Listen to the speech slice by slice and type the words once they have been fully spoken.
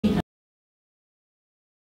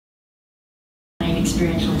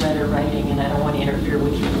experiential letter writing, and I don't want to interfere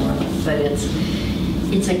with your work, but it's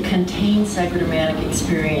a contained psychodramatic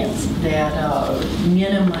experience that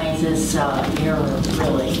minimizes error,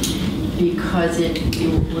 really, because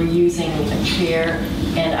we're using a chair,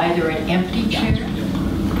 and either an empty chair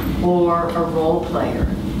or a role player.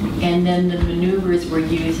 And then the maneuvers we're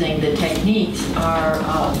using, the techniques are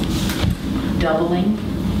doubling,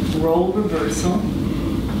 role reversal,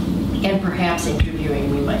 and perhaps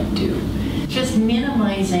interviewing we might do. Just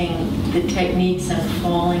minimizing the techniques and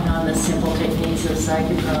falling on the simple techniques of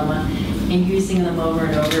psychodrama and using them over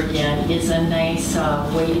and over again is a nice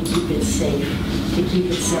way to keep it safe, to keep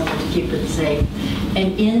it simple, to keep it safe.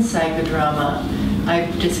 And in psychodrama,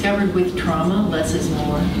 I've discovered with trauma, less is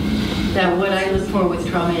more, that what I look for with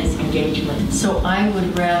trauma is engagement. So I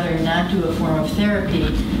would rather not do a form of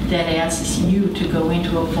therapy that asks you to go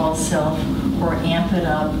into a false self or amp it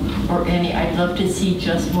up or any. I'd love to see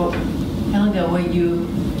just what, Helga, what you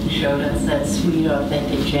showed us, that sweet,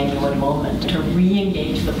 authentic, genuine moment, to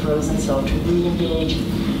re-engage the frozen self, to re-engage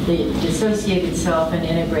the dissociated self and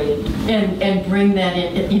integrate it, and bring that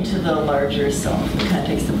into the larger self, the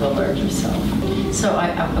context of the larger self. So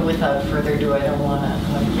without further ado, I don't want to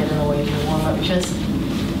get in the way of your warm-up. Just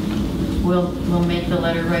we'll make the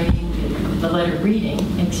letter reading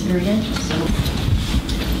experiential. So.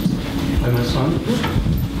 And my son and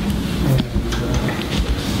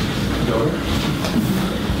daughter.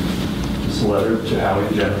 This letter to Howie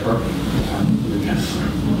and Jennifer. Yes.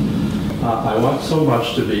 I want so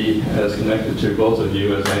much to be as connected to both of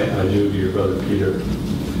you as I do to your brother Peter.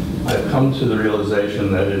 I've come to the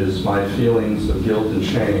realization that it is my feelings of guilt and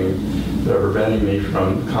shame that are preventing me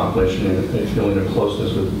from accomplishing a feeling of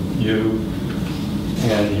closeness with you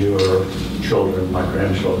and your children, my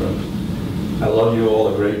grandchildren. I love you all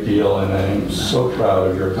a great deal, and I am so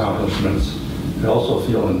proud of your accomplishments. I also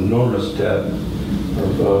feel an enormous debt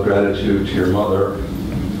of gratitude to your mother,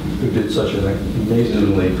 who did such an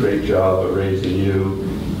amazingly great job of raising you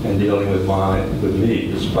and dealing with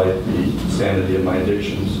me despite the sanity of my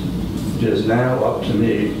addictions. It is now up to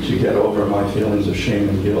me to get over my feelings of shame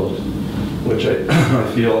and guilt, which I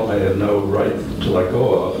feel I have no right to let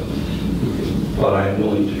go of, but I am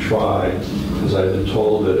willing to try, because I've been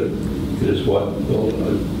told that it is what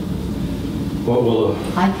will...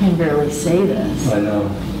 I can barely say this. I know.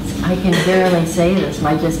 I can barely say this.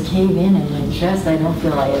 I just cave in my chest. I don't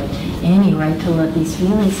feel I have any right to let these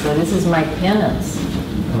feelings go. This is my penance.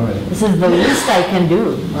 All right. This is the least I can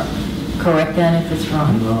do. Correct that if it's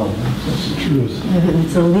wrong. No, that's the truth.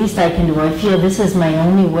 It's the least I can do. I feel this is my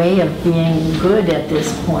only way of being good at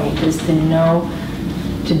this point, is to know,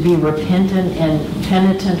 to be repentant and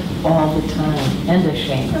penitent all the time, and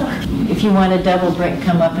ashamed. If you want to double break,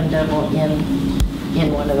 come up and double in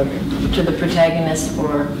one of the, to the protagonist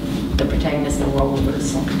or the protagonist in role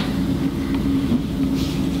reversal.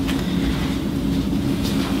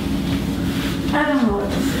 I don't know what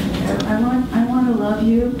to say here. I want to love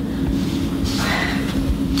you.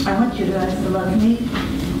 I want you guys to love me.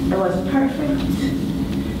 I wasn't perfect.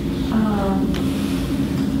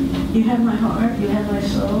 You have my heart. You have my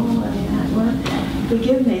soul. I mean,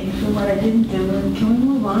 forgive me for what I didn't do, and can we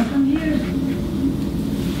move on from here?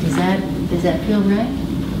 Does that feel right?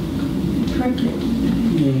 Perfect.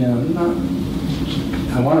 Yeah,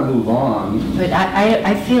 I want to move on. But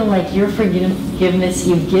I feel like your forgiveness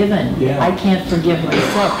you've given. Yeah. I can't forgive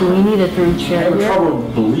myself. Do we need a third I chair have here? trouble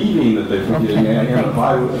believing that they forgive Okay, me. And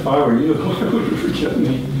thanks. if I were you, I would forgive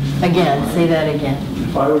me. Again, say that again.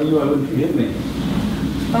 If I were you, I would forgive me.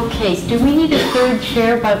 Okay, so do we need a third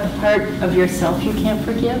chair about the part of yourself you can't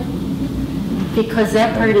forgive? Because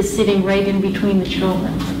that part is sitting right in between the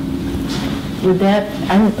children. Would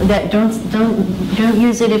don't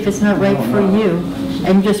use it if it's not right for you.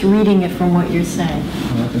 I'm just reading it from what you're saying.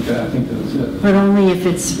 I think that's it. But only if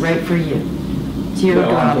it's right for you. It's your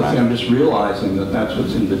drama. I'm just realizing that that's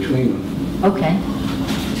what's in between them. Okay.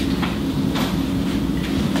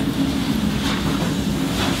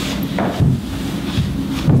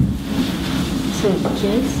 So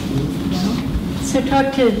kids? No? So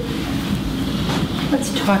let's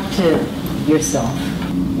talk to yourself.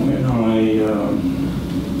 When I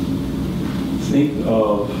think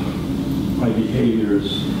of my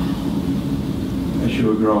behaviors as you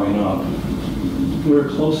were growing up, we were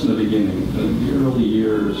close in the beginning. The early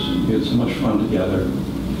years, we had so much fun together.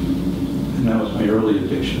 And that was my early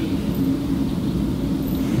addiction.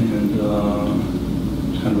 And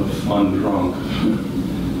kind of a fun drunk.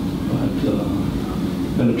 But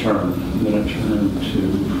then it turned to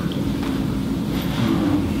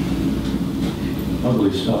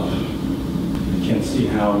ugly stuff. I can't see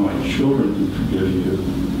how my children can forgive you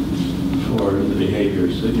for the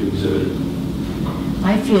behaviors that you exhibited.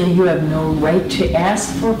 I feel you have no right to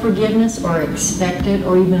ask for forgiveness or expect it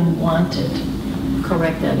or even want it.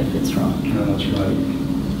 Correct that if it's wrong. No, that's right.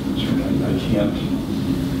 That's right.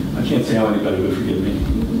 I can't see how anybody would forgive me.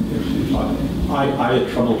 If I had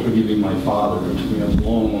trouble forgiving my father. It took me a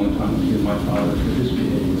long, long time to forgive my father for his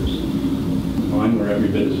behaviors. Mine were every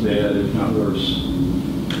bit as bad, if not worse.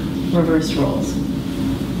 Reverse roles.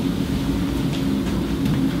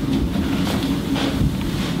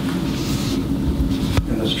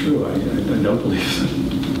 And that's true. I don't believe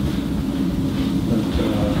that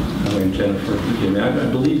Howie and Jennifer forgive me. I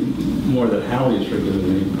believe more that Howie has forgiven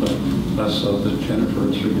me, but less so that Jennifer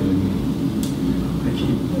has forgiven me.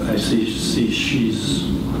 I see she's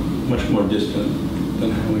much more distant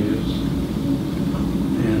than Howie is,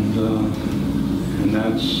 and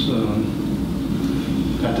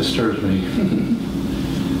that disturbs me.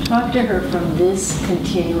 Talk to her from this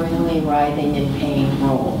continually writhing in pain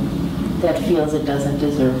role that feels it doesn't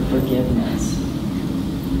deserve forgiveness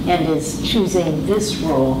and is choosing this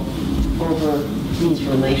role over these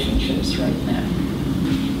relationships right now.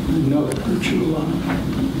 I know it hurts you a lot.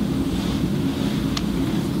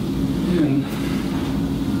 And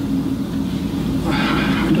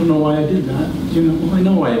I don't know why I did that. Well, I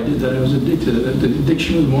know why I did that. I was addicted. The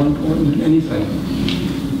addiction was more important than anything.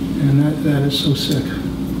 And that is so sick.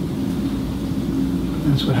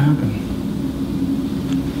 That's what happened.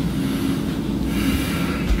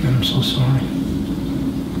 And I'm so sorry.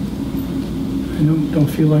 I don't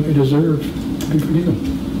feel like I deserve to be forgiven.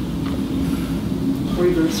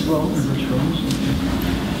 Reverse roles. Reverse roles.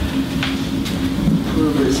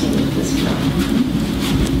 Reversing it this time.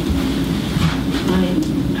 I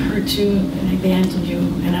hurt you and I abandoned you,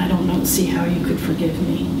 and I don't see how you could forgive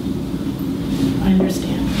me. I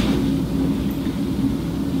understand.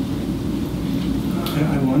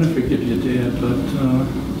 I want to forgive you, Dad, but I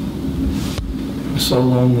was so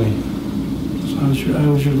lonely. So I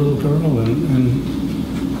was your little girl, and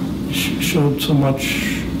you showed so much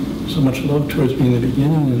love towards me in the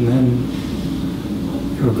beginning, and then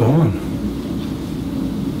you were gone.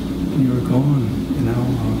 You were gone.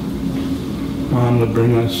 Mom would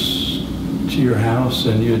bring us to your house,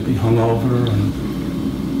 and you'd be hungover, and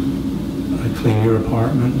I'd clean your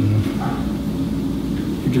apartment, and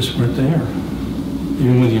you just weren't there.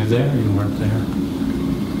 Even with you there, you weren't there.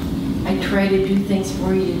 I tried to do things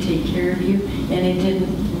for you to take care of you, and it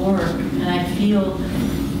didn't work. And I feel,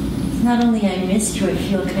 it's not only I missed you, I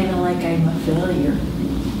feel kind of like I'm a failure.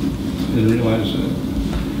 I didn't realize that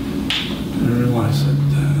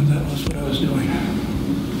that was what I was doing.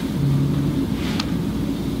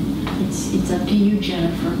 It's up to you,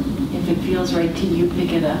 Jennifer. If it feels right to you,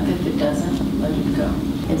 pick it up. If it doesn't, let it go.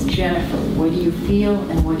 As Jennifer, what do you feel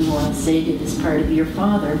and what do you want to say to this part of your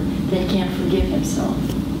father that can't forgive himself?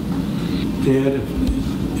 Dad,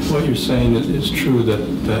 if what you're saying is true, that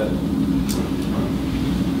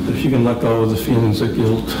if you can let go of the feelings of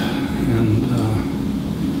guilt, and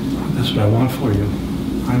that's what I want for you.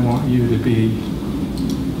 I want you to be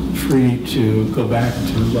free to go back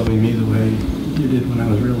to loving me the way you did when I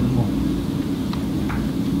was real little.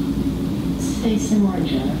 Say some more,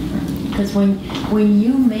 Jennifer. Because when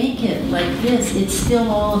you make it like this, it's still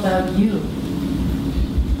all about you.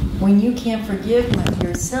 When you can't forgive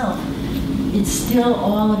yourself, it's still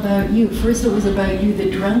all about you. First it was about you,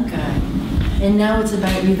 the drunk guy, and now it's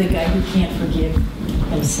about you, the guy who can't forgive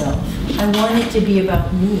himself. I want it to be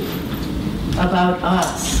about me, about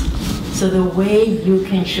us. So the way you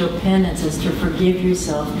can show penance is to forgive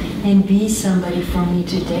yourself and be somebody for me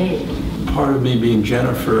today. Part of me being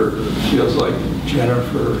Jennifer feels like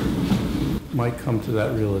Jennifer might come to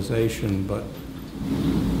that realization, but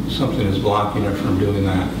something is blocking her from doing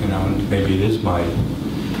that, and maybe it is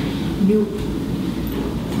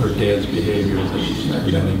or Dad's behavior that she's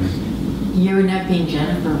preventing me. You're not being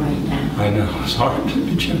Jennifer right now. I know, it's hard to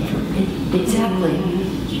be Jennifer. Exactly.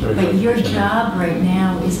 But your job right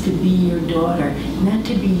now is to be your daughter, not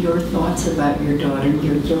to be your thoughts about your daughter,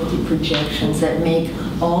 your guilty projections that make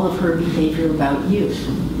all of her behavior about you.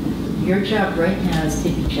 Your job right now is to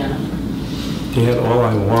be Jennifer. Dad, all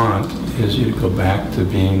I want is you to go back to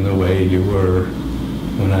being the way you were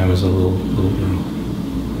when I was a little girl.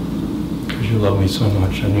 Because you love me so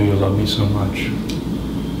much. I knew you loved me so much.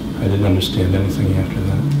 I didn't understand anything after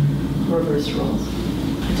that. Reverse roles.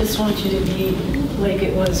 I just want you to be like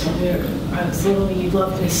it was when I was little. You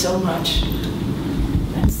loved me so much.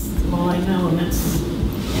 That's all I know, and that's...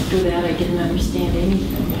 After that, I didn't understand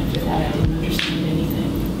anything. After that, I didn't understand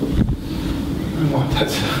anything. I want that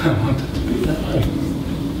to be that way.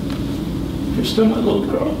 You're still my little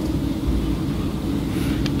girl.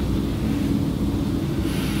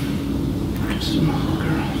 You're still my little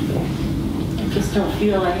girl. I just don't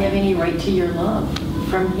feel I have any right to your love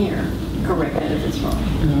from here. Correct that if it's wrong.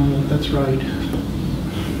 No, that's right.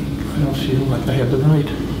 I don't feel like I have the right.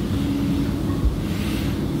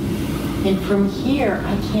 And from here,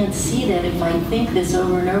 I can't see that if I think this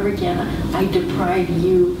over and over again, I deprive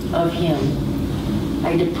you of him.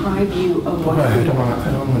 I deprive you of what I don't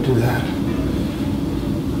want to do that.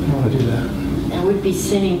 I don't want to do that. That would be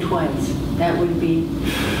sinning twice. That would be...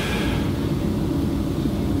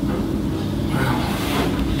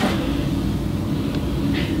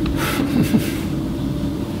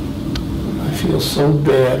 I feel so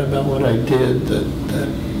bad about what I did that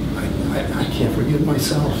I can't forgive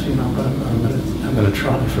myself, you know, but I'm gonna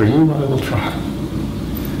try. For you, I will try.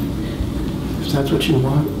 If that's what you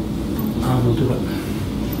want, I will do it.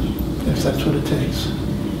 If that's what it takes,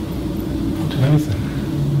 I'll do anything.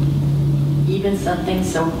 Even something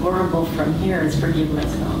so horrible from here as forgive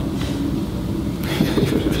myself.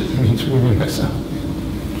 Even if it means forgiving myself.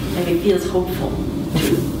 And it feels hopeful.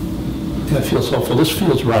 Yeah, it feels hopeful. This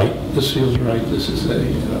feels right. This feels right. This is a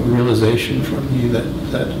realization from me that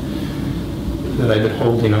I've been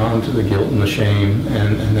holding on to the guilt and the shame,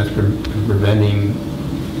 and that's preventing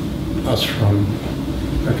us from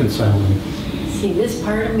reconciling. See, this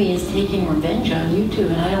part of me is taking revenge on you two,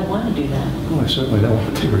 and I don't want to do that. Oh, I certainly don't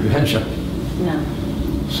want to take revenge on you. No.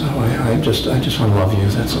 So I just want to love you,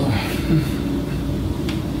 that's all.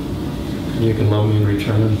 And you can love me in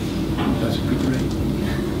return. That's be great.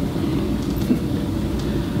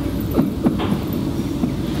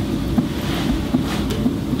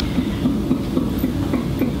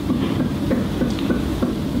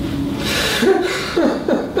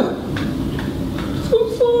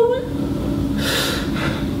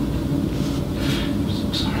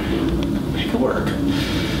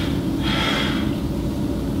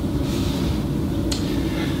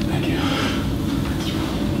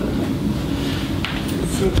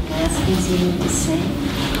 Say the last things you need to say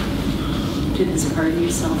to this part of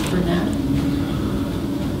yourself for now.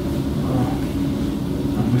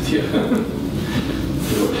 I'm with you.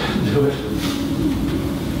 Do it.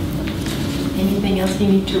 Anything else you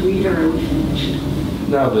need to read, or are we finished?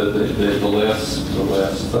 No, the last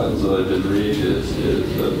sentence that I did read is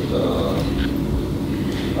that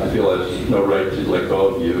I feel I have no right to let go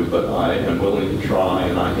of you, but I am willing to try,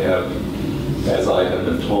 and I have, as I have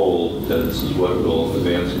been told, that this is what will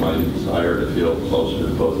advance my desire to feel closer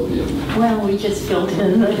to both of you. Well, we just filled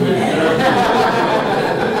in the...